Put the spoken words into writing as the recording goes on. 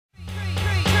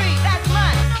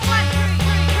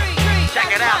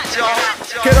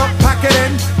Get up, pack it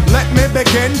in, let me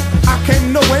begin. I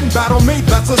came to win, battle me,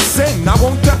 that's a sin. I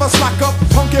won't ever slack up,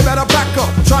 punk, you better back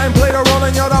up. Try and play the role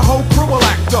and the whole crew will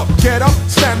act up. Get up,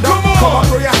 stand up, come on,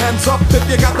 throw your hands up if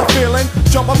you got the feeling.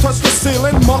 Jump up, touch the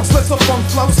ceiling, monks, let's a funk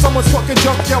flow. Someone's fucking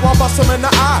junk, yo, I'll bust them in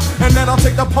the eye. And then I'll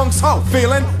take the punk's hoe,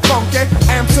 feeling funky.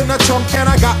 Amps in the trunk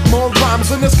and I got more rhymes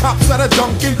than this cops at a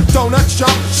Dunkin' Donut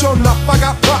shop. Sure enough, I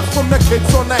got props from the kids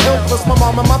on the hill, plus my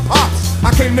mom and my pops. I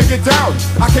came to get down,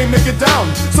 I came to get down.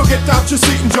 So get out your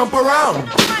seat and jump around.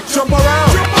 Jump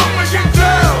around, jump up and get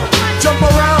down. Jump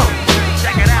around,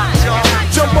 check it out, y'all.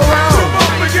 Jump around, jump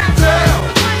up and get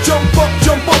down. Jump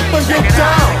up and get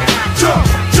down. Jump,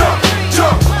 jump,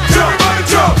 jump, jump. Everybody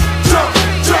jump, jump,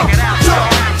 jump, jump,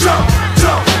 jump,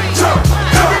 jump, jump.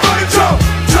 Everybody jump,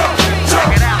 jump, jump,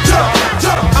 jump,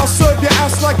 jump. I'll serve your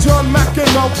ass like John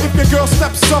McEnroe. If your girl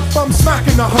steps up, I'm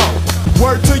smacking the hoe.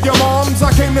 Word to your moms,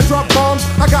 I came to drop bombs.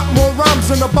 I got more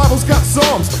rhymes and the Bible's got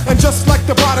psalms. And just like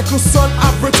the prodigal son,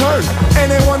 I've returned.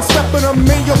 Anyone stepping on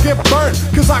me, you'll get burned.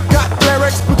 Cause I got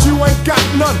lyrics, but you ain't got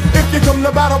none. If you come to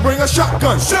battle, bring a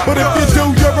shotgun. But if you do,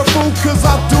 you're a fool, cause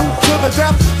I'll do to the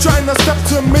death. Trying to step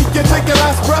to me, you take your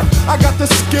last breath. I got the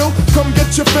skill, come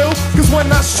get your fill. Cause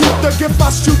when I shoot the gift, I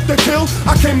shoot the kill.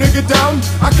 I came to get down,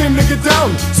 I came to get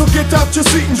down. So get out your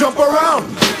seat and jump around.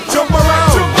 Jump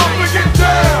around.